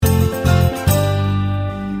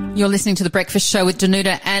You're listening to The Breakfast Show with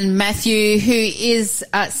Danuta and Matthew, who is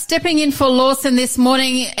stepping in for Lawson this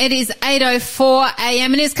morning. It is 8:04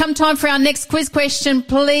 a.m. and it has come time for our next quiz question.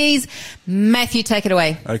 Please, Matthew, take it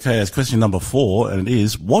away. Okay, it's question number 4, and it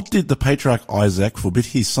is, what did the patriarch Isaac forbid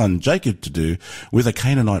his son Jacob to do with a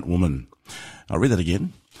Canaanite woman? I'll read that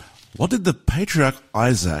again. What did the patriarch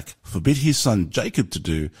Isaac forbid his son Jacob to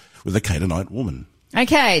do with a Canaanite woman?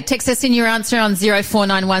 Okay, text us in your answer on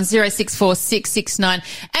 0491 064 669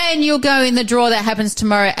 and you'll go in the draw that happens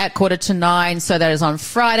tomorrow at 8:45, so that is on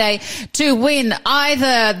Friday, to win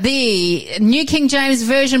either the New King James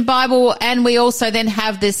Version Bible, and we also then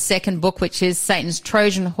have this second book, which is Satan's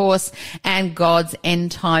Trojan Horse and God's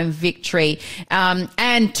End Time Victory.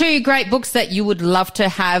 And 2 great books that you would love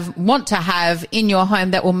to want to have in your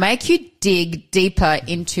home that will make you dig deeper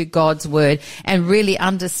into God's word and really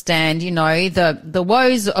understand, the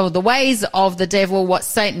woes or the ways of the devil, what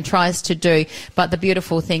Satan tries to do, but the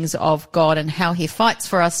beautiful things of God and how he fights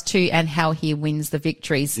for us too and how he wins the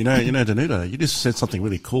victories. Danuta, you just said something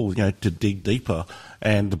really cool, to dig deeper.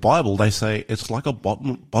 And the Bible, they say it's like a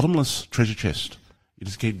bottomless treasure chest. You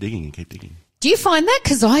just keep digging and keep digging. Do you find that?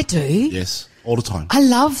 'Cause I do. Yes. All the time. I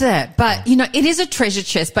love that. But, it is a treasure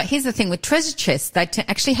chest. But here's the thing with treasure chests, they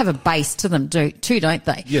actually have a base to them too, don't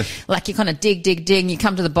they? Yes. Like you kind of dig, and you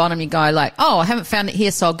come to the bottom, you go like, oh, I haven't found it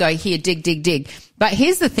here, so I'll go here, dig. But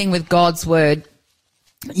here's the thing with God's word.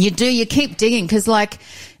 You keep digging, because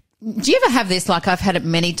do you ever have this, like I've had it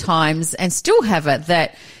many times and still have it,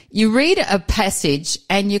 that you read a passage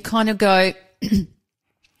and you kind of go,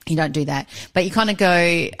 you don't do that, but you kind of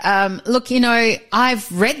go, look,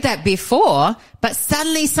 I've read that before, but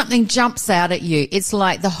suddenly something jumps out at you. It's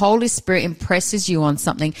like the Holy Spirit impresses you on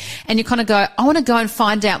something and you kind of go, I want to go and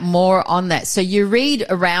find out more on that. So you read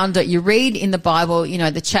around it, you read in the Bible,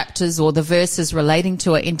 the chapters or the verses relating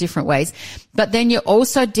to it in different ways, but then you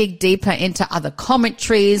also dig deeper into other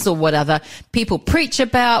commentaries or what other people preach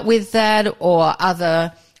about with that, or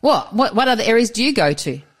what other areas do you go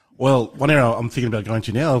to? Well, one area I'm thinking about going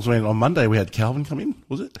to now is when on Monday we had Calvin come in,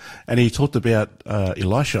 was it? And he talked about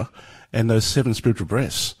Elisha and those 7 spiritual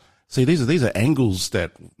breaths. See, these are angles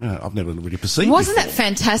that I've never really perceived. Wasn't before. that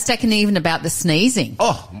fantastic? And even about the sneezing.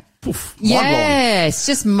 Oh, poof, mind-blowing. Yeah, it's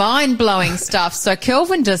just mind-blowing stuff. So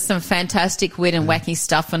Kelvin does some fantastic weird and wacky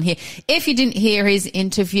stuff on here. If you didn't hear his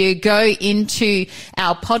interview, go into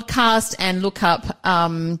our podcast and look up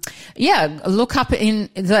in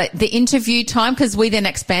the interview time, because we then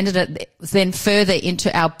expanded it then further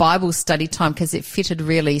into our Bible study time, because it fitted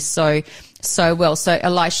really so well. So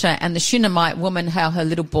Elisha and the Shunammite woman, how her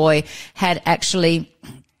little boy had actually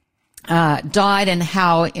died, and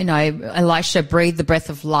how, Elisha breathed the breath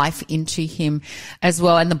of life into him as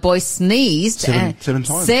well. And the boy sneezed seven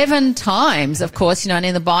times. 7 times, of course, and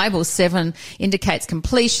in the Bible, 7 indicates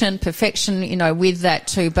completion, perfection, with that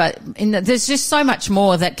too. But there's just so much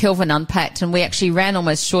more that Kelvin unpacked, and we actually ran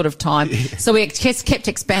almost short of time. Yeah. So we just kept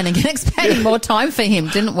expanding more time for him,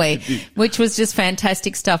 didn't we? Which was just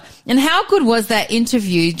fantastic stuff. And how good was that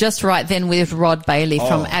interview just right then with Rod Bailey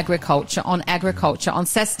from agriculture on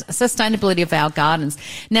sustainability of our gardens.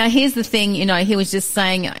 Now, here's the thing, he was just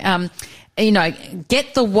saying,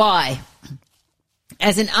 get the why.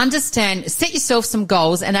 As in understand, set yourself some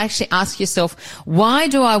goals and actually ask yourself, why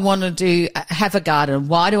do I want to have a garden?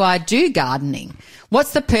 Why do I do gardening?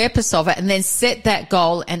 What's the purpose of it? And then set that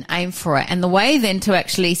goal and aim for it. And the way then to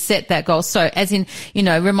actually set that goal, so as in,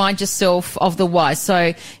 remind yourself of the why.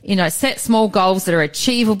 So, set small goals that are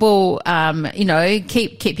achievable.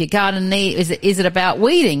 Keep your garden neat. Is it about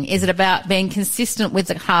weeding? Is it about being consistent with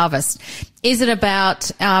the harvest? Is it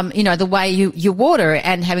about, the way you water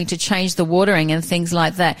and having to change the watering and things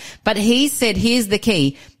like that? But he said, here's the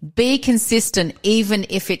key. Be consistent, even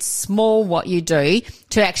if it's small what you do,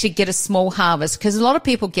 to actually get a small harvest. Because a lot of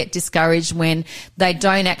people get discouraged when they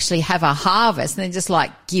don't actually have a harvest and they just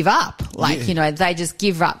give up. They just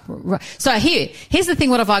give up. So here's the thing,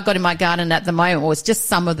 what have I got in my garden at the moment? Or it's just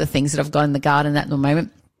some of the things that I've got in the garden at the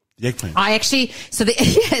moment. The eggplant.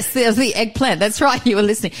 The eggplant. That's right. You were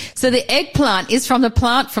listening. So the eggplant is from the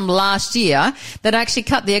plant from last year that I actually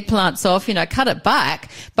cut the eggplants off, cut it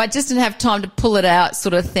back, but just didn't have time to pull it out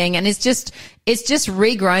sort of thing. And it's just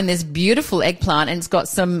regrown this beautiful eggplant, and it's got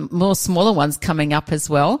some more smaller ones coming up as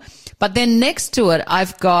well. But then next to it,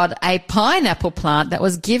 I've got a pineapple plant that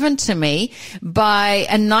was given to me by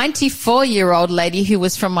a 94-year-old lady who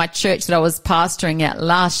was from my church that I was pastoring at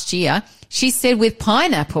last year. She said with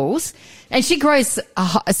pineapples, and she grows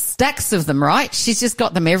stacks of them, right? She's just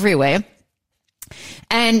got them everywhere.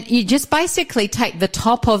 And you just basically take the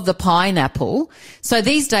top of the pineapple. So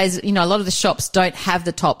these days, a lot of the shops don't have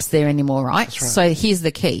the tops there anymore, right? That's right. So here's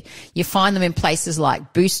the key. You find them in places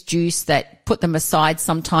like Boost Juice that put them aside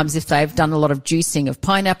sometimes if they've done a lot of juicing of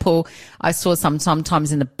pineapple. I saw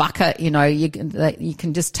sometimes in the bucket, you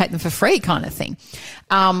can just take them for free kind of thing.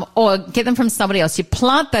 Or get them from somebody else. You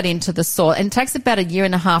plant that into the soil, and it takes about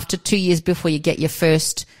 1.5 to 2 years before you get your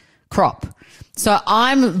first crop. So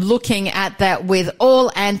I'm looking at that with all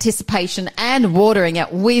anticipation and watering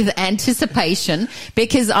it with anticipation,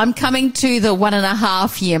 because I'm coming to the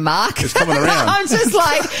 1.5 year mark. It's coming around. I'm just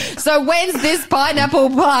like, so when's this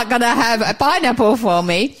pineapple plant going to have a pineapple for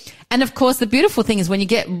me? And of course, the beautiful thing is when you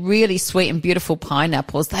get really sweet and beautiful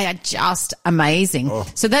pineapples, they are just amazing. Oh.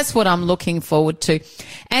 So that's what I'm looking forward to.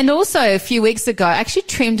 And also a few weeks ago, I actually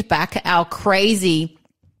trimmed back our crazy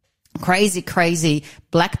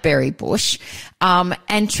blackberry bush,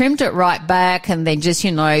 and trimmed it right back, and then just,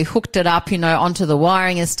 hooked it up, onto the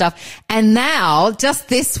wiring and stuff. And now, just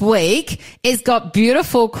this week, it's got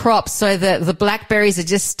beautiful crops, so that the blackberries are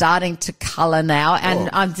just starting to colour now,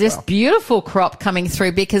 and beautiful crop coming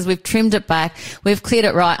through because we've trimmed it back, we've cleared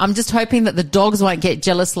it right. I'm just hoping that the dogs won't get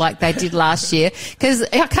jealous like they did last year, because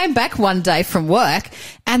I came back one day from work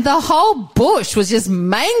and the whole bush was just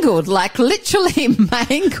mangled, like literally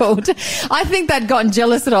mangled. I think they'd gotten jealous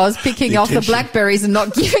that I was picking off the blackberries and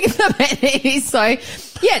not giving them any. So,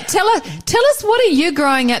 yeah, tell us what are you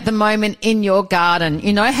growing at the moment in your garden?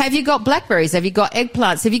 Have you got blackberries? Have you got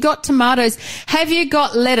eggplants? Have you got tomatoes? Have you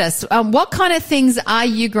got lettuce? What kind of things are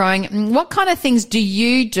you growing? What kind of things do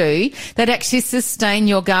you do that actually sustain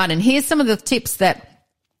your garden? Here's some of the tips that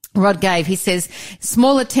Rod gave. He says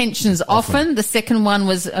small attentions often. The second one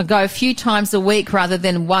was go a few times a week rather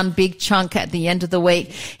than one big chunk at the end of the week.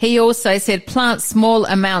 He also said plant small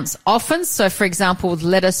amounts often. So for example, with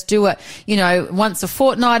lettuce, do it, once a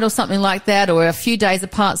fortnight or something like that, or a few days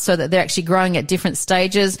apart so that they're actually growing at different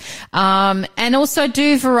stages. And also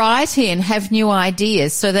do variety and have new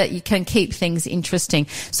ideas so that you can keep things interesting.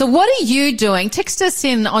 So what are you doing? Text us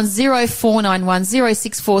in on 0491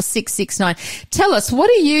 064 669. Tell us, what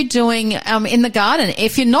are you doing in the garden?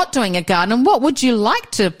 If you're not doing a garden, what would you like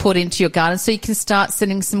to put into your garden so you can start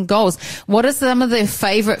setting some goals? What are some of the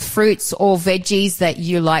favorite fruits or veggies that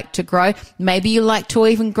you like to grow? Maybe you like to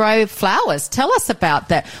even grow flowers. Tell us about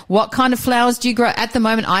that. What kind of flowers do you grow? At the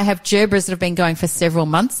moment, I have gerbils that have been going for several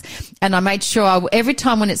months, and I made sure every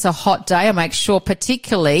time when it's a hot day, I make sure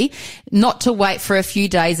particularly not to wait for a few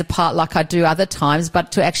days apart like I do other times,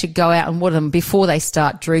 but to actually go out and water them before they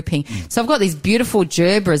start drooping. So I've got these beautiful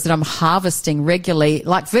gerbils that I'm harvesting regularly,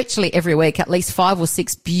 like virtually every week, at least 5 or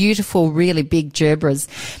 6 beautiful, really big gerbils.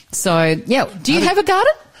 So, yeah. Do you have a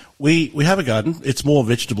garden? We have a garden. It's more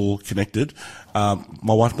vegetable connected. My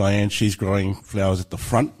wife Diane, she's growing flowers at the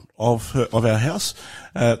front of our house.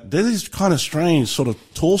 They're these kind of strange sort of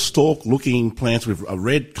tall stalk looking plants with a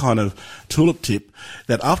red kind of tulip tip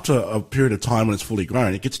that after a period of time when it's fully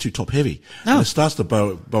grown, it gets too top heavy. Oh. And it starts to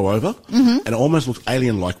bow over, and it almost looks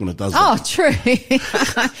alien-like when it does that. Oh, true.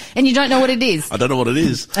 And you don't know what it is? I don't know what it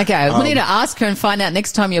is. Okay, we need to ask her and find out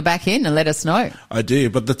next time you're back in and let us know. I do,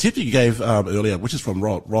 but the tip you gave earlier, which is from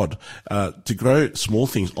Rod, to grow small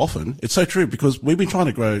things often, it's so true because we've been trying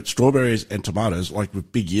to grow strawberries and tomatoes like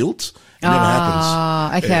with big yields. It never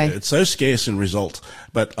happens. Okay. It's so scarce in result.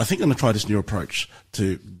 But I think I'm going to try this new approach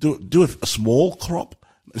to do a small crop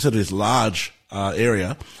instead of this large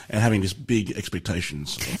area and having these big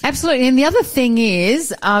expectations. Absolutely. And the other thing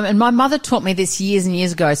is, and my mother taught me this years and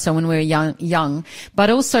years ago, so when we were young, but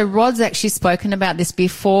also Rod's actually spoken about this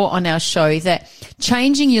before on our show, that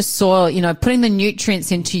changing your soil, putting the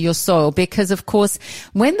nutrients into your soil, because of course,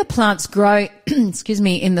 when the plants grow,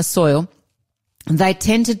 in the soil, they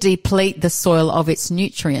tend to deplete the soil of its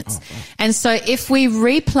nutrients. Oh, wow. And so if we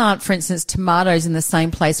replant, for instance, tomatoes in the same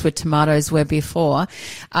place where tomatoes were before,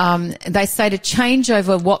 they say to change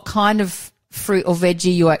over what kind of fruit or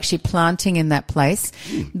veggie you're actually planting in that place,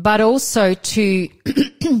 but also to,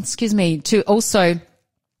 to also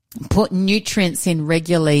put nutrients in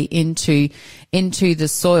regularly into the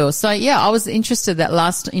soil. So yeah, I was interested that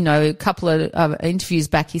last, a couple of interviews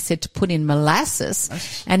back, he said to put in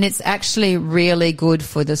molasses, and it's actually really good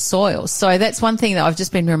for the soil. So that's one thing that I've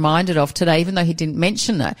just been reminded of today, even though he didn't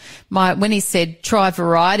mention it. When he said try a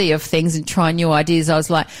variety of things and try new ideas, I was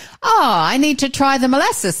like, I need to try the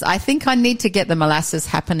molasses. I think I need to get the molasses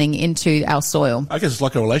happening into our soil. I guess it's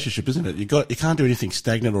like a relationship, isn't it? You can't do anything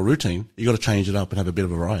stagnant or routine. You got to change it up and have a bit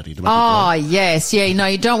of variety. variety. Oh, yes. Yeah,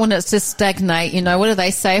 you don't want it to stagnate. What do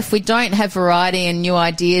they say? If we don't have variety and new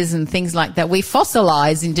ideas and things like that, we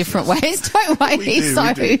fossilize in different ways,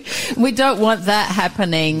 don't we? We don't want that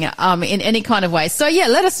happening in any kind of way. So, yeah,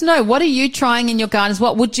 let us know. What are you trying in your gardens?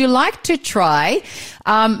 What would you like to try?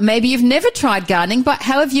 Maybe you've never tried gardening, but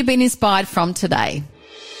how have you been inspired from today?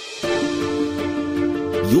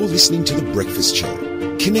 You're listening to The Breakfast Show.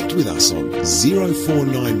 Connect with us on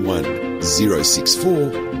 0491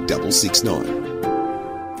 064 669.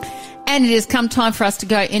 And it has come time for us to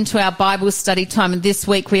go into our Bible study time. And this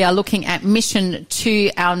week we are looking at mission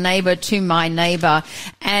to our neighbour, to my neighbour.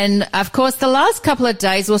 And of course, the last couple of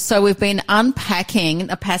days or so, we've been unpacking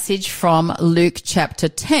a passage from Luke chapter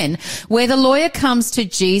 10, where the lawyer comes to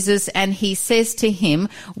Jesus and he says to him,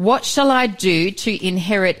 "What shall I do to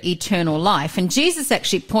inherit eternal life?" And Jesus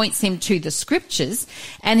actually points him to the scriptures.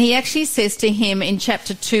 And he actually says to him in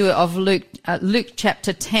chapter 2 of Luke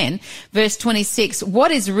chapter 10, verse 26,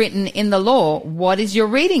 "What is written in the law? What is your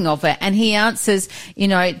reading of it?" And he answers,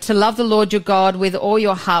 to love the Lord your God with all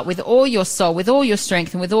your heart, with all your soul, with all your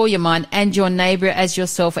strength, and with all your mind, and your neighbor as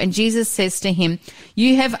yourself. And Jesus says to him,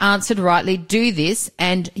 "You have answered rightly. Do this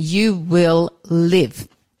and you will live."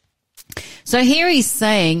 So here he's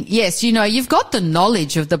saying, yes, you've got the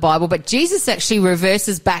knowledge of the Bible, but Jesus actually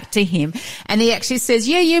reverses back to him and he actually says,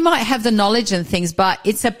 yeah, you might have the knowledge and things, but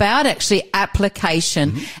it's about actually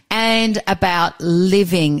application and about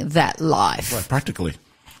living that life. Right,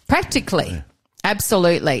 practically. Yeah.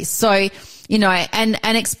 Absolutely. So, and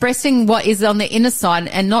expressing what is on the inner side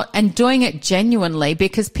and doing it genuinely,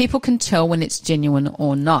 because people can tell when it's genuine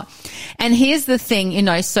or not. And here's the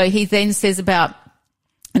thing, so he then says about,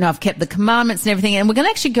 I've kept the commandments and everything. And we're going to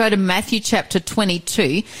actually go to Matthew chapter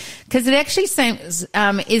 22, because it actually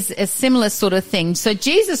is a similar sort of thing. So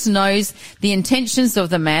Jesus knows the intentions of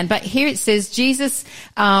the man, but here it says Jesus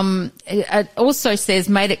it also says,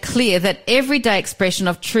 made it clear that everyday expression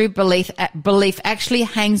of true belief actually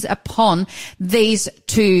hangs upon these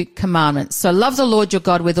two commandments. So love the Lord your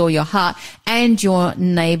God with all your heart and your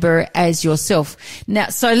neighbor as yourself. Now,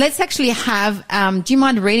 so let's actually have, do you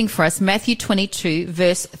mind reading for us Matthew 22,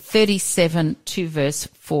 verse 37 to verse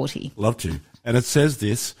 40? Love to. And it says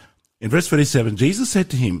this, in verse 37, Jesus said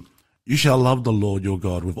to him, "You shall love the Lord your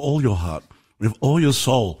God with all your heart, with all your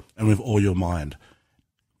soul, and with all your mind."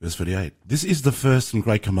 Verse 38, "This is the first and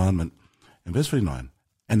great commandment." And verse 39,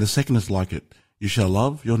 "And the second is like it. You shall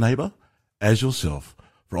love your neighbor as yourself.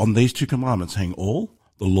 For on these two commandments hang all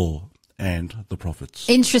the law and the prophets."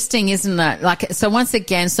 Interesting, isn't it? So once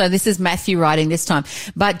again, so this is Matthew writing this time,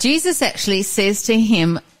 but Jesus actually says to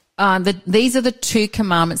him, these are the two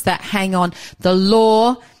commandments that hang on the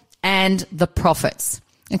law and the prophets.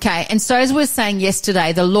 Okay. And so as we were saying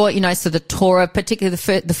yesterday, the law, so the Torah, particularly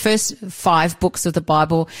the first 5 books of the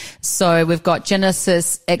Bible. So we've got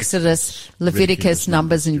Genesis, Exodus, Leviticus,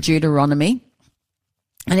 Numbers, and Deuteronomy.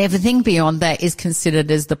 And everything beyond that is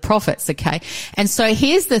considered as the prophets, okay? And so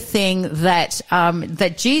here's the thing that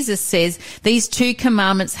Jesus says, these two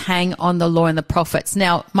commandments hang on the law and the prophets.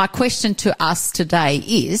 Now, my question to us today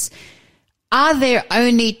is, are there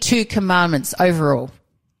only 2 commandments overall?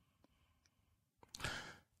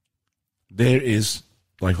 There is,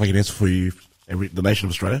 like if I can answer for you, the nation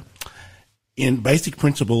of Australia, in basic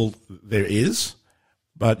principle, there is.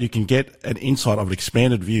 But you can get an insight of an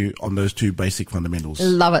expanded view on those 2 basic fundamentals.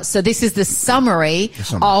 Love it. So this is the summary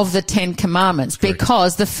of the 10 commandments,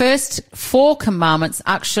 because the first 4 commandments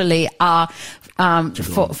actually are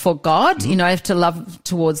for God, to love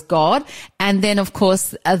towards God. And then, of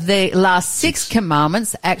course, the last 6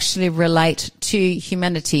 commandments actually relate to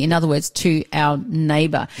humanity, in other words, to our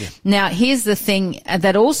neighbor. Yeah. Now, here's the thing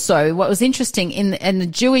that also, what was interesting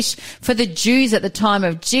for the Jews at the time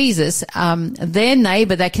of Jesus, their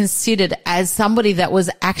neighbor, they considered as somebody that was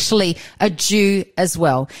actually a Jew as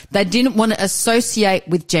well. They didn't want to associate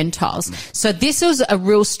with Gentiles. So this was a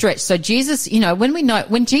real stretch. So Jesus,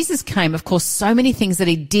 when Jesus came, of course, so many things that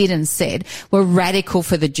he did and said were radical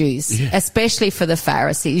for the Jews, especially for the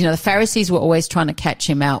Pharisees. The Pharisees were always trying to catch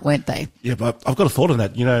him out, weren't they? Yeah, but I've got a thought on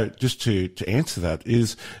that, just to answer that,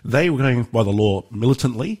 is they were going by the law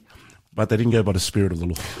militantly, but they didn't go by the spirit of the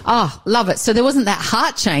law. Oh, love it. So there wasn't that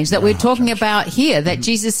heart change that we're talking about here, that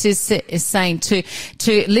Jesus is saying to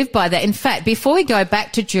live by that. In fact, before we go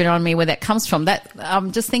back to Deuteronomy, where that comes from, that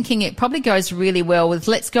I'm just thinking it probably goes really well with,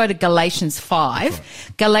 let's go to Galatians 5. Right.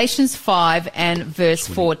 Galatians 5 and verse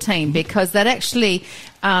 14, because that actually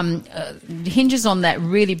hinges on that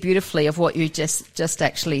really beautifully of what you just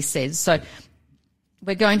actually said. So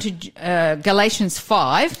we're going to Galatians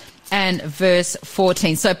 5 and verse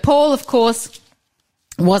 14. So Paul, of course,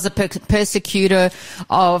 was a persecutor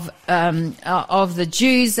of the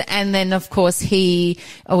Jews, and then of course he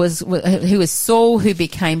was Saul, who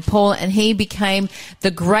became Paul, and he became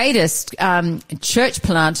the greatest church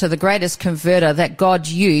planter, the greatest converter that God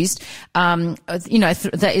used.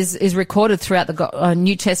 That is recorded throughout the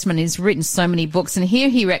New Testament. He's written so many books, and here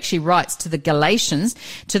he actually writes to the Galatians,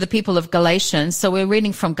 to the people of Galatians. So we're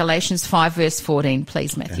reading from Galatians 5 verse 14,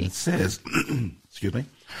 please, Matthew. And it says, excuse me.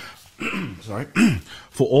 Sorry.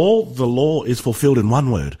 For all the law is fulfilled in one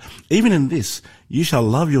word. Even in this, you shall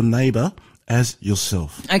love your neighbor as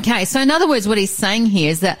yourself. Okay, so in other words, what he's saying here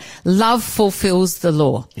is that love fulfills the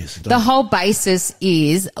law. Yes, it does. The whole basis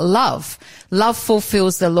is love. Love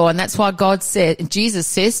fulfills the law, and that's why Jesus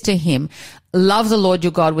says to him, love the Lord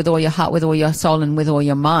your God with all your heart, with all your soul, and with all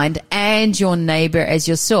your mind, and your neighbor as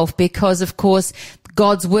yourself, because of course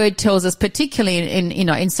God's word tells us, particularly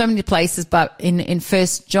in so many places, but in 1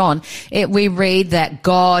 John, we read that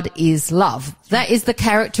God is love. That is the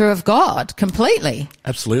character of God completely.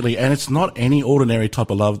 Absolutely. And it's not any ordinary type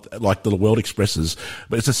of love like the world expresses,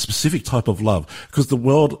 but it's a specific type of love, because the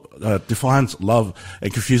world defines love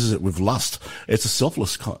and confuses it with lust. It's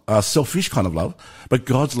a selfish kind of love, but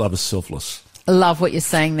God's love is selfless. I love what you're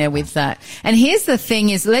saying there with that. And here's the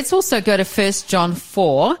thing is, let's also go to 1 John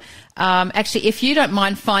 4. Actually, if you don't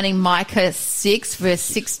mind finding Micah 6, verse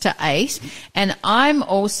 6 to 8. And I'm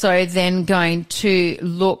also then going to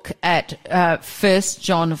look at 1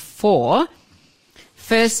 John 4.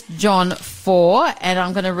 1 John 4, and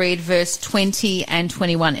I'm going to read verse 20 and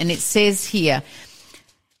 21. And it says here,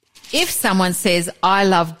 if someone says, I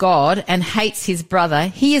love God, and hates his brother,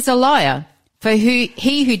 he is a liar. For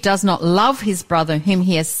he who does not love his brother whom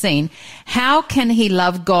he has seen, how can he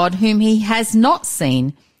love God whom he has not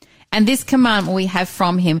seen? And this commandment we have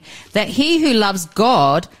from him, that he who loves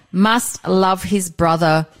God must love his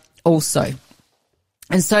brother also.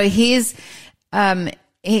 And so here's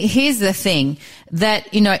the thing, that,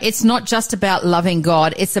 it's not just about loving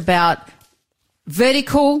God, it's about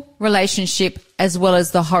vertical relationship as well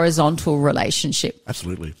as the horizontal relationship.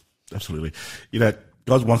 Absolutely. Absolutely.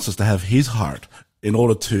 God wants us to have his heart in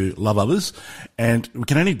order to love others. And we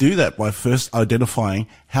can only do that by first identifying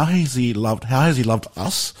how has he loved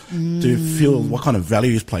us, to feel what kind of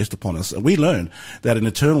value is placed upon us. And we learn that an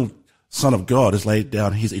eternal Son of God has laid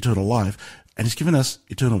down his eternal life, and he's given us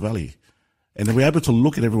eternal value. And then we're able to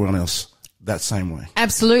look at everyone else that same way.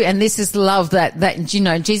 Absolutely. And this is love that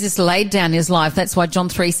Jesus laid down his life. That's why John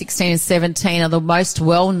 3:16 and 17 are the most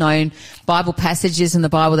well-known Bible passages in the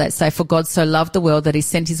Bible that say, for God so loved the world that he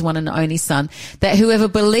sent his one and only Son, that whoever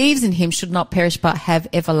believes in him should not perish but have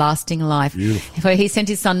everlasting life. Beautiful. For he sent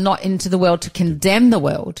his Son not into the world to condemn the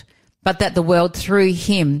world, but that the world through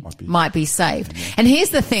him might be saved. Amen. And here's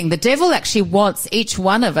the thing, the devil actually wants each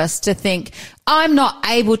one of us to think, I'm not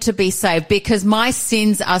able to be saved because my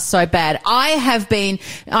sins are so bad.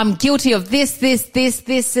 I'm guilty of this,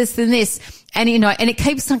 and this. And, and it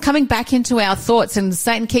keeps coming back into our thoughts, and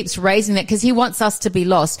Satan keeps raising that because he wants us to be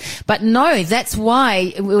lost. But no, that's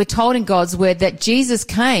why we were told in God's word that Jesus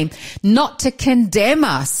came not to condemn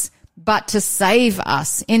us, but to save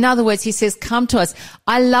us. In other words, he says, come to us.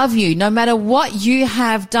 I love you no matter what you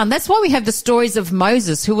have done. That's why we have the stories of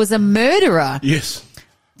Moses, who was a murderer. Yes.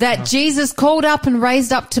 That Jesus called up and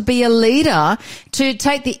raised up to be a leader to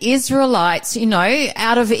take the Israelites,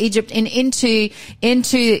 out of Egypt and into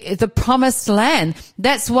the promised land.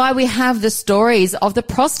 That's why we have the stories of the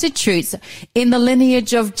prostitutes in the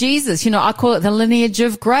lineage of Jesus. I call it the lineage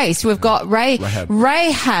of grace. We've got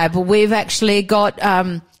Rahab. We've actually got,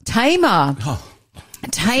 Tamar.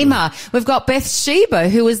 We've got Bathsheba,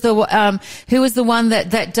 who was the one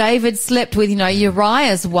that David slept with,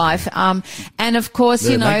 Uriah's wife. And of course,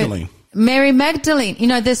 Mary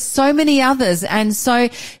Magdalene. There's so many others. And so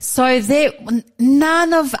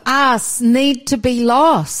none of us need to be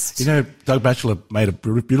lost. Doug Batchelor made a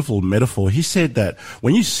beautiful metaphor. He said that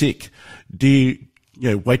when you're sick, do you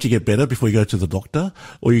wait to get better before you go to the doctor,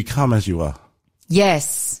 or you come as you are?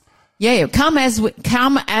 Yes. Yeah, come as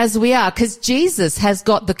we are, because Jesus has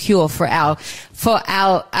got the cure for our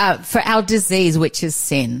disease, which is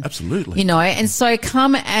sin. Absolutely. And so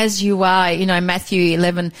come as you are. Matthew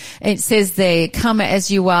 11, it says there, come as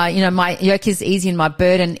you are. My yoke is easy and my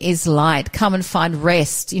burden is light. Come and find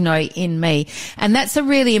rest, in me. And that's a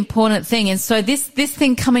really important thing. And so this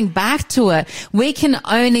thing coming back to it, we can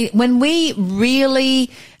only, when we really,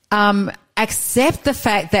 accept the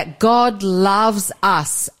fact that God loves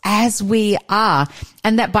us as we are,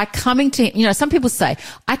 and that by coming to him, some people say,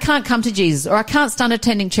 I can't come to Jesus, or I can't start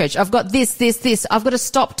attending church. I've got this. I've got to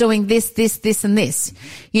stop doing this, and this.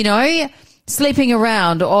 sleeping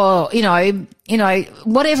around or,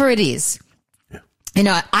 whatever it is.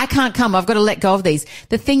 I can't come. I've got to let go of these.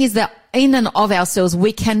 The thing is that in and of ourselves,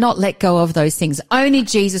 we cannot let go of those things. Only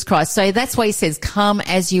Jesus Christ. So that's why he says, come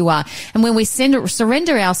as you are. And when we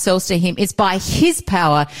surrender ourselves to him, it's by his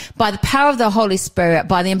power, by the power of the Holy Spirit,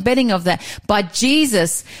 by the embedding of that, by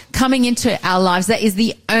Jesus coming into our lives. That is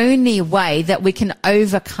the only way that we can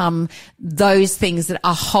overcome those things that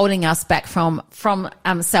are holding us back from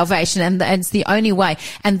salvation. And it's the only way.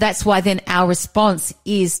 And that's why then our response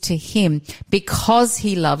is to him, because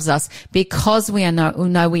he loves us, because we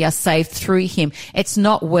know we are saved through him. It's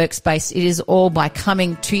not works based. It is all by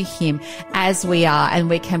coming to him as we are, and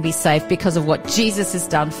we can be saved because of what Jesus has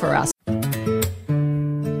done for us.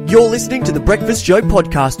 You're listening to the Breakfast Show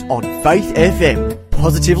podcast on Faith FM.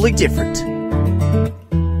 Positively different.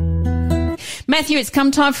 Matthew, it's come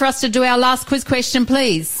time for us to do our last quiz question,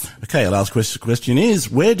 please. Okay, our last question is,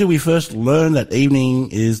 where do we first learn that evening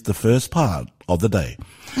is the first part of the day?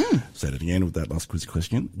 Say it again with that last quiz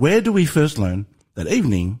question. Where do we first learn that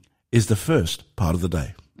evening is the first part of the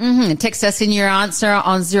day? Text us in your answer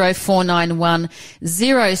on 0491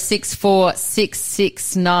 064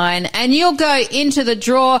 669, and you'll go into the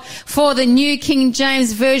draw for the New King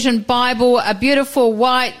James Version Bible, a beautiful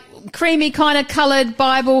white, creamy kind of coloured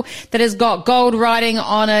Bible that has got gold writing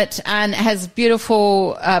on it and has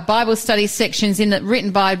beautiful Bible study sections in it,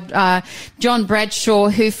 written by John Bradshaw,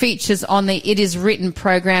 who features on the It Is Written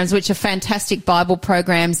programs, which are fantastic Bible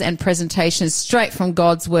programs and presentations straight from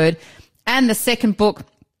God's Word. And the second book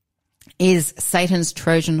is Satan's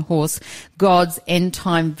Trojan Horse, God's End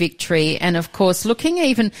Time Victory. And of course,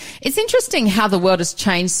 it's interesting how the world has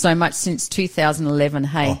changed so much since 2011,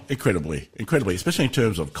 hey? Oh, incredibly, especially in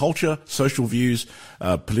terms of culture, social views,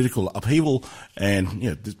 political upheaval, and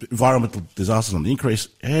environmental disasters on the increase.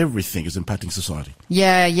 Everything is impacting society.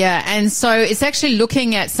 Yeah. And so it's actually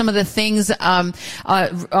looking at some of the things on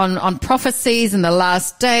prophecies in the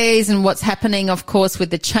last days and what's happening, of course,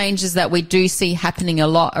 with the changes that we do see happening a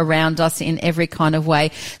lot around us in every kind of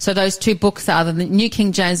way. So those two books are the New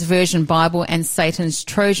King James Version Bible and Satan's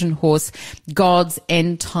Trojan Horse, God's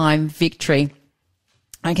End Time Victory.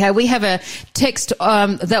 Okay, we have a text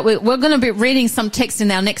that we're going to be reading some text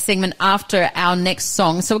in our next segment after our next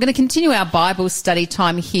song. So we're going to continue our Bible study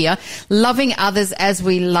time here, loving others as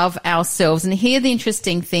we love ourselves. And here the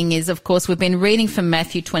interesting thing is, of course, we've been reading from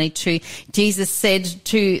Matthew 22. Jesus said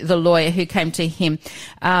to the lawyer who came to him.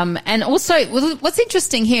 And also, what's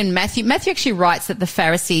interesting here in Matthew actually writes that the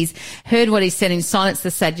Pharisees heard what he said in silence,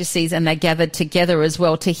 the Sadducees, and they gathered together as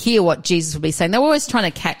well to hear what Jesus would be saying. They were always trying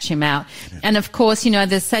to catch him out. Yeah. And of course,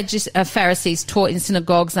 the Pharisees taught in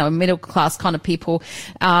synagogues. They were middle class kind of people,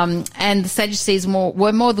 and the Sadducees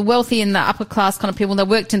were more the wealthy and the upper class kind of people. They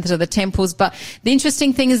worked into the temples. But the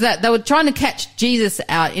interesting thing is that they were trying to catch Jesus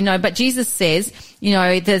out, but Jesus says,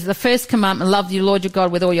 there's the first commandment, love the Lord your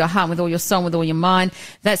God with all your heart, with all your soul, with all your mind.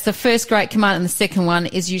 That's the first great commandment. And the second one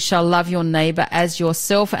is you shall love your neighbor as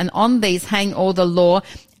yourself. And on these hang all the law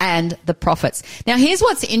and the prophets. Now, here's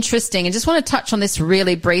what's interesting. I just want to touch on this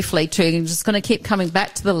really briefly too. I'm just going to keep coming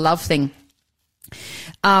back to the love thing.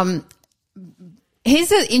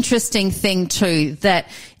 Here's an interesting thing too, that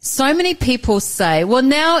so many people say, well,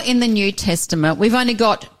 now in the New Testament, we've only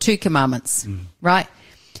got 2 commandments, right?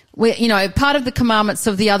 Part of the commandments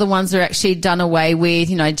of the other ones are actually done away with.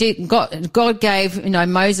 God gave,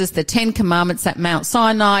 Moses the 10 commandments at Mount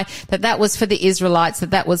Sinai, that was for the Israelites,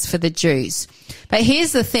 that was for the Jews. But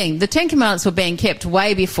here's the thing. The 10 commandments were being kept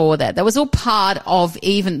way before that. That was all part of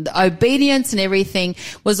even the obedience and everything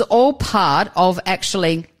was all part of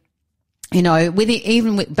actually,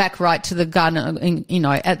 back right to the garden,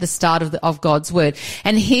 at the start of God's word.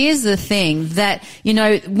 And here's the thing that,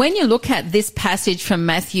 when you look at this passage from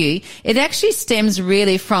Matthew, it actually stems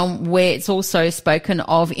really from where it's also spoken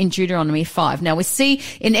of in Deuteronomy 5. Now we see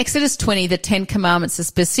in Exodus 20, the 10 commandments are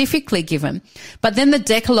specifically given, but then the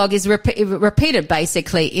Decalogue is repeated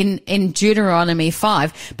basically in Deuteronomy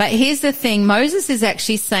 5. But here's the thing. Moses is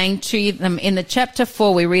actually saying to them in the chapter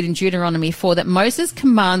 4, we read in Deuteronomy 4 that Moses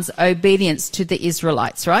commands obedience to the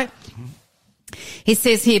Israelites, right? He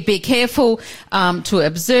says here, be careful to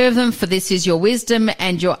observe them, for this is your wisdom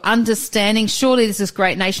and your understanding. Surely this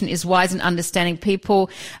great nation is wise and understanding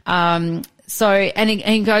people. And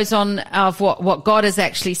he goes on of what God has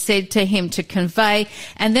actually said to him to convey.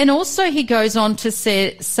 And then also he goes on to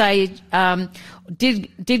say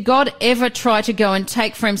did God ever try to go and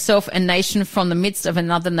take for himself a nation from the midst of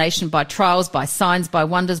another nation by trials, by signs, by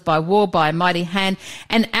wonders, by war, by a mighty hand,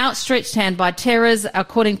 an outstretched hand, by terrors,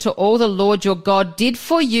 according to all the Lord your God did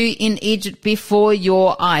for you in Egypt before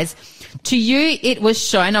your eyes? To you it was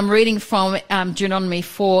shown, I'm reading from Deuteronomy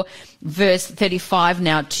 4, verse 35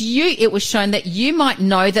 now. To you it was shown that you might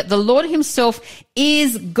know that the Lord himself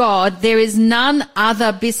is God. There is none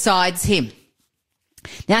other besides him.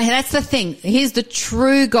 Now, that's the thing. Here's the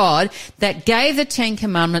true God that gave the 10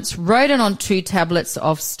 Commandments, wrote it on 2 tablets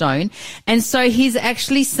of stone. And so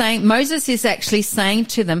Moses is actually saying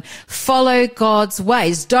to them, follow God's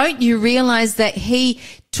ways. Don't you realize that he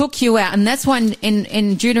took you out? And that's why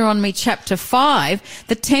in Deuteronomy chapter 5,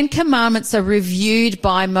 the 10 Commandments are reviewed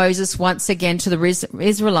by Moses once again to the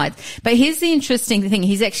Israelites. But here's the interesting thing.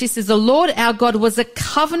 He actually says, the Lord our God was a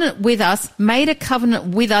covenant with us, made a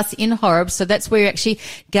covenant with us in Horeb. So that's where he actually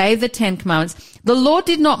gave the 10 Commandments. The Lord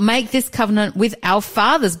did not make this covenant with our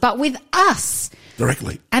fathers, but with us.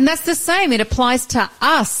 Directly. And that's the same. It applies to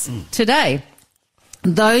us today.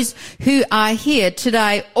 Those who are here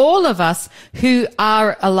today, all of us who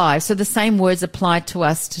are alive. So the same words apply to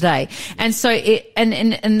us today. And so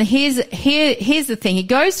here's the thing. He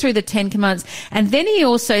goes through the 10 Commandments, and then he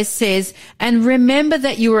also says, and remember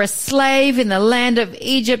that you were a slave in the land of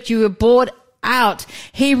Egypt. You were bought out.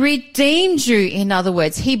 He redeemed you. In other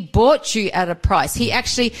words, he bought you at a price. He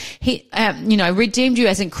redeemed you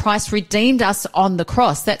as in Christ redeemed us on the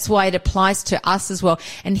cross. That's why it applies to us as well.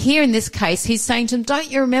 And here in this case, he's saying to them,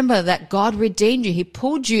 don't you remember that God redeemed you? He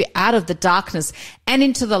pulled you out of the darkness and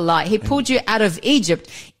into the light. He pulled you out of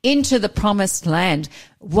Egypt into the promised land.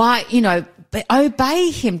 Why, but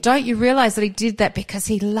obey him. Don't you realize that he did that because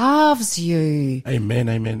he loves you? Amen,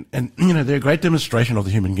 amen. And, they're a great demonstration of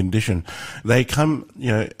the human condition. They come,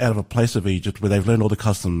 out of a place of Egypt where they've learned all the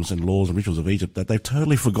customs and laws and rituals of Egypt that they've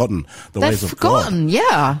totally forgotten the ways of God.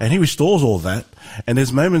 Yeah. And he restores all that. And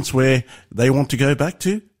there's moments where they want to go back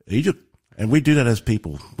to Egypt. And we do that as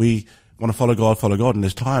people. We want to follow God. And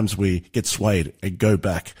there's times we get swayed and go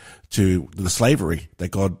back to the slavery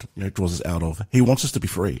that God draws us out of. He wants us to be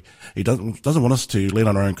free. He doesn't want us to lean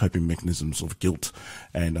on our own coping mechanisms of guilt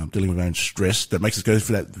and dealing with our own stress that makes us go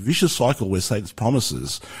through that vicious cycle where Satan's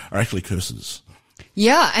promises are actually curses.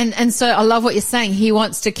 Yeah, and so I love what you're saying. He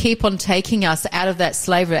wants to keep on taking us out of that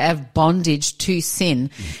slavery, out of bondage to sin,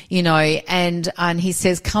 and he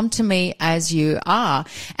says, come to me as you are.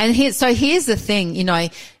 And here's the thing,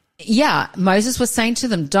 Moses was saying to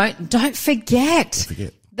them, don't forget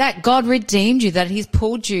that God redeemed you, that he's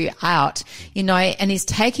pulled you out, and he's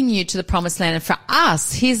taking you to the promised land. And for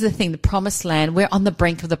us, here's the thing, the promised land, we're on the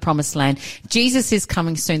brink of the promised land. Jesus is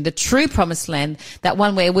coming soon, the true promised land, that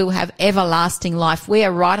one where we will have everlasting life. We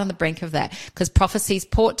are right on the brink of that because prophecies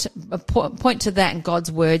point to that, and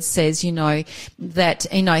God's word says, that,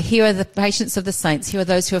 here are the patience of the saints, here are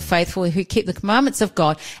those who are faithful, who keep the commandments of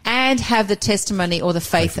God and have the testimony or the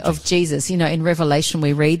faith of Jesus. In Revelation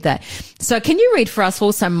we read that. So can you read for us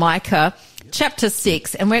also Micah chapter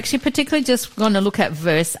 6, and we're actually particularly just going to look at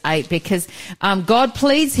verse 8 because God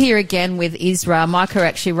pleads here again with Israel. Micah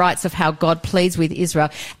actually writes of how God pleads with Israel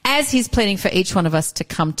as he's pleading for each one of us to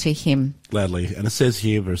come to him. Gladly. And it says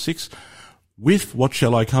here, verse 6, with what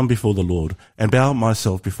shall I come before the Lord and bow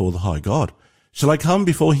myself before the high God? Shall I come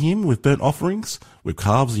before him with burnt offerings, with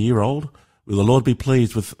calves a year old? Will the Lord be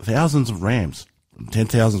pleased with thousands of rams and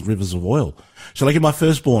 10,000 rivers of oil? Shall I give my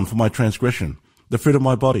firstborn for my transgression, the fruit of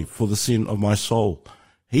my body for the sin of my soul?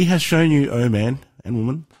 He has shown you, O man and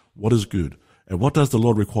woman, what is good. And what does the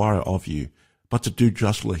Lord require of you? But to do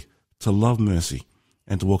justly, to love mercy,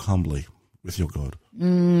 and to walk humbly with your God.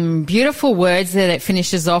 Beautiful words that it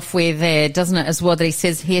finishes off with there, doesn't it, as well, that he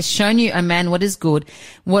says, he has shown you, O man, what is good.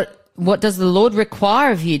 What does the Lord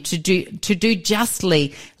require of you? To do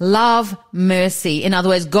justly, love mercy. In other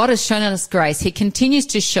words, God has shown us grace. He continues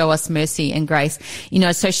to show us mercy and grace.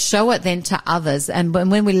 So show it then to others. And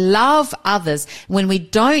when we love others, when we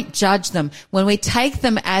don't judge them, when we take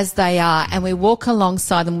them as they are and we walk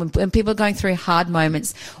alongside them, when people are going through hard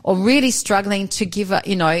moments or really struggling to give up,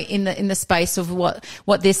 in the space of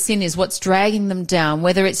what their sin is, what's dragging them down,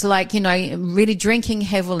 whether it's really drinking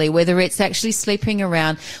heavily, whether it's actually sleeping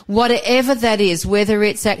around, whatever that is, whether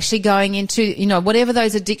it's actually going into, whatever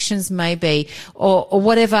those addictions may be, or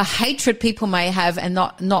whatever hatred people may have and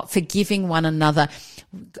not forgiving one another.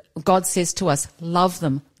 God says to us, love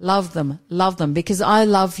them, because I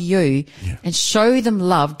love you. Yeah. And show them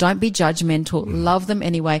love. Don't be judgmental. Love them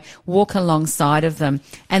anyway. Walk alongside of them.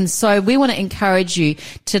 And so we want to encourage you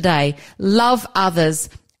today. Love others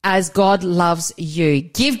as God loves you.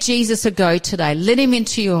 Give Jesus a go today. Let him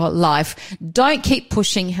into your life. Don't keep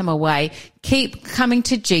pushing him away. Keep coming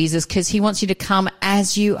to Jesus because he wants you to come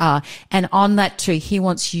as you are. And on that too, he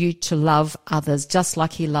wants you to love others just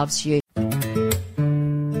like he loves you.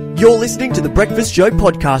 You're listening to the Breakfast Show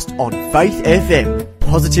podcast on Faith FM.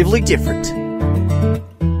 positively different.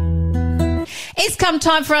 It's come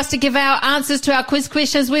time for us to give our answers to our quiz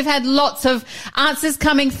questions. We've had lots of answers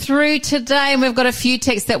coming through today, and we've got a few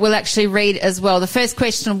texts that we'll actually read as well. The first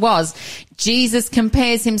question was, Jesus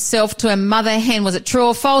compares himself to a mother hen. Was it true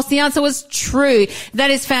or false? The answer was true.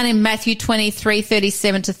 That is found in Matthew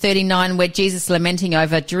 23:37 to 39, where Jesus is lamenting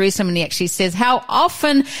over Jerusalem, and he actually says, how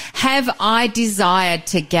often have I desired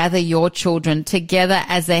to gather your children together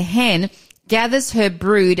as a hen gathers her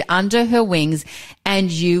brood under her wings,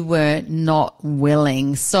 and you were not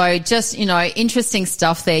willing. So just, interesting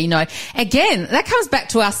stuff there, Again, that comes back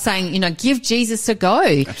to us saying, give Jesus a go.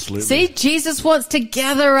 Absolutely. See, Jesus wants to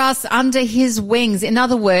gather us under his wings. In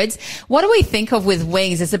other words, what do we think of with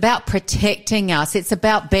wings? It's about protecting us. It's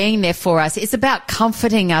about being there for us. It's about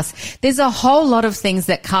comforting us. There's a whole lot of things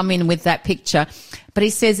that come in with that picture. But he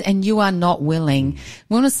says, and you are not willing.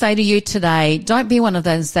 We want to say to you today, don't be one of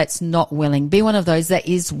those that's not willing. Be one of those that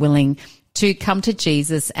is willing to come to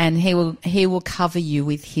Jesus, and he will cover you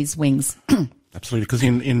with his wings. Absolutely. Because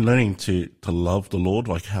in learning to love the Lord,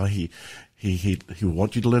 like how he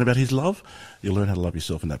wants you to learn about his love, you'll learn how to love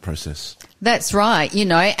yourself in that process. That's right,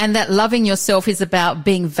 and that loving yourself is about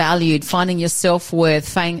being valued, finding your self-worth,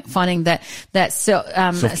 finding that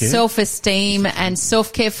self-esteem and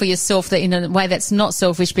self-care for yourself that in a way that's not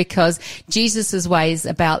selfish, because Jesus' way is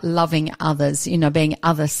about loving others, being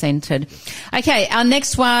other-centered. Okay, our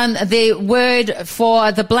next one, the word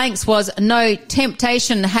for the blanks was no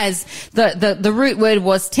temptation has, the root word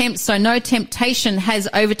was tempt, so no temptation has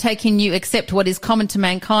overtaken you except what is common to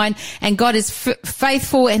mankind, and God is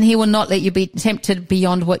faithful, and he will not let you be tempted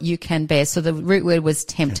beyond what you can bear. So the root word was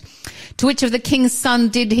tempt. Yeah. To which of the king's son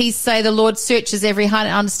did he say, the Lord searches every heart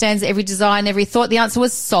and understands every desire and every thought? The answer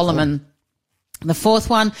was Solomon. The fourth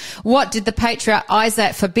one, what did the patriarch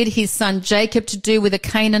Isaac forbid his son Jacob to do with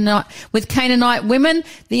Canaanite women?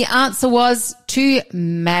 The answer was to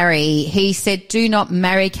marry. He said, do not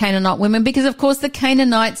marry Canaanite women, because of course the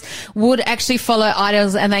Canaanites would actually follow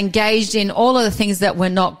idols, and they engaged in all of the things that were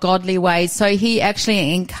not godly ways. So he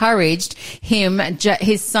actually encouraged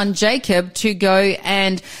his son Jacob, to go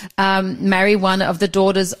and marry one of the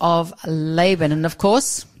daughters of Laban. And of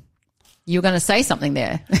course, you're going to say something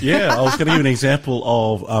there. Yeah, I was going to give an example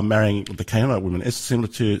of marrying the Canaanite women. It's similar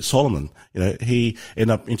to Solomon. He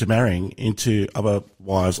ended up intermarrying into other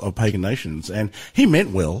wives of pagan nations, and he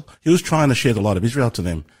meant well. He was trying to share the light of Israel to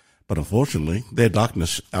them, but unfortunately, their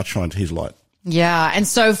darkness outshined his light. Yeah, and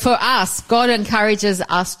so for us, God encourages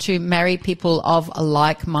us to marry people of a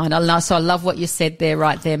like mind. So I love what you said there,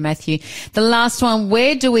 right there, Matthew. The last one,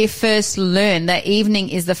 where do we first learn that evening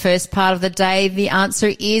is the first part of the day? The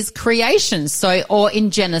answer is creation, or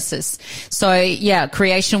in Genesis. So yeah,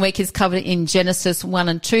 creation week is covered in Genesis 1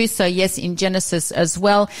 and 2. So yes, in Genesis as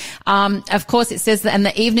well. Of course, it says that, and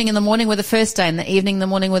the evening and the morning were the first day, and the evening and the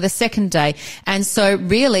morning were the second day. And so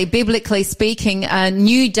really, biblically speaking, a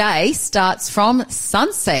new day starts from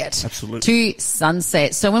sunset. Absolutely. To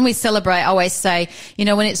sunset. So when we celebrate, I always say,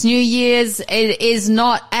 when it's New Year's, it is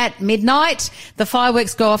not at midnight. The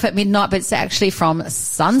fireworks go off at midnight, but it's actually from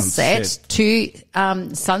sunset to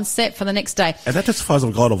sunset for the next day. And that testifies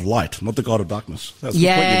of God of light, not the God of darkness. That's the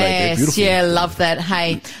point you made there. Beautiful. Yeah, love that.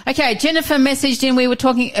 Hey. Okay, Jennifer messaged in. We were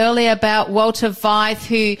talking earlier about Walter Veith,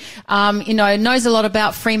 who, knows a lot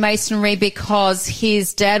about Freemasonry because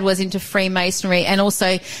his dad was into Freemasonry, and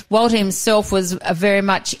also Walter himself was very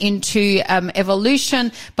much into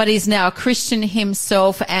evolution, but he's now a Christian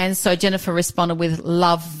himself. And so Jennifer responded with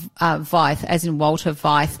love Veith, as in Walter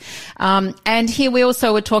Veith. And here we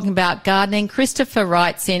also were talking about gardening. Christopher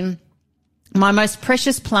writes in, my most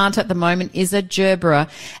precious plant at the moment is a gerbera.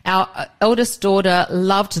 Our eldest daughter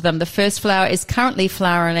loved them. The first flower is currently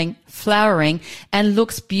flowering and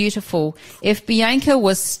looks beautiful. If Bianca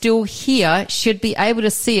was still here, she'd be able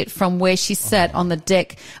to see it from where she sat on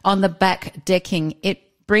the back decking. It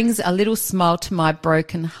brings a little smile to my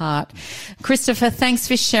broken heart. Christopher, thanks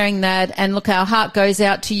for sharing that. And look, our heart goes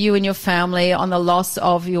out to you and your family on the loss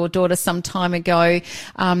of your daughter some time ago,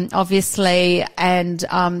 obviously. And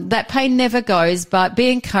that pain never goes, but be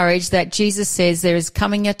encouraged that Jesus says there is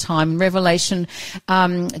coming a time. Revelation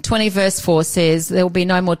 20 verse 4 says there will be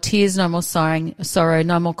no more tears, no more sorrow,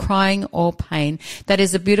 no more crying or pain. That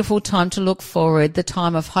is a beautiful time to look forward, the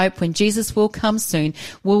time of hope when Jesus will come soon.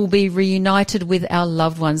 We'll be reunited with our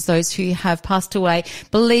loved ones, those who have passed away,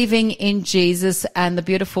 believing in Jesus. And the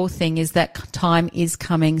beautiful thing is that time is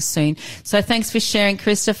coming soon. So thanks for sharing,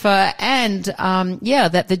 Christopher. And,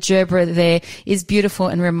 that the gerber there is beautiful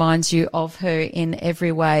and reminds you of her in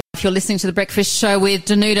every way. If you're listening to The Breakfast Show with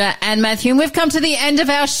Danuta and Matthew, and we've come to the end of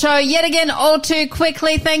our show yet again all too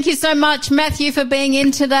quickly. Thank you so much, Matthew, for being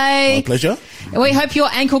in today. My pleasure. And we hope your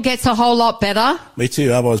ankle gets a whole lot better. Me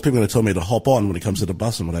too. Otherwise, people are going to tell me to hop on when it comes to the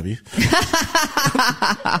bus and what have you.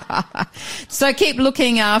 So keep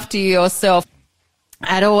looking after yourself.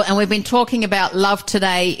 At all. And we've been talking about love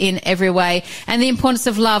today in every way, and the importance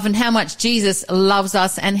of love, and how much Jesus loves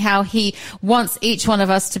us and how he wants each one of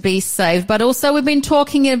us to be saved. But also we've been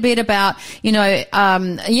talking a bit about,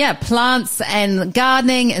 plants and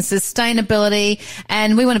gardening and sustainability,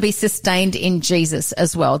 and we want to be sustained in Jesus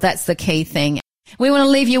as well. That's the key thing. We want to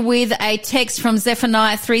leave you with a text from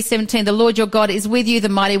Zephaniah 3:17. The Lord your God is with you, the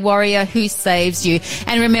mighty warrior who saves you.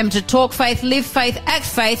 And remember to talk faith, live faith, act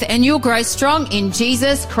faith, and you'll grow strong in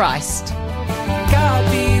Jesus Christ.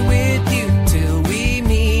 God be with you till we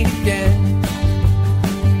meet again.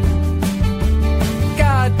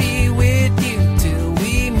 God be with you till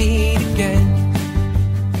we meet again.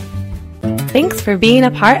 Thanks for being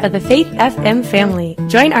a part of the Faith FM family.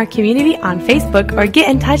 Join our community on Facebook or get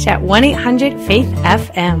in touch at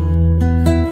 1-800-FAITH-FM.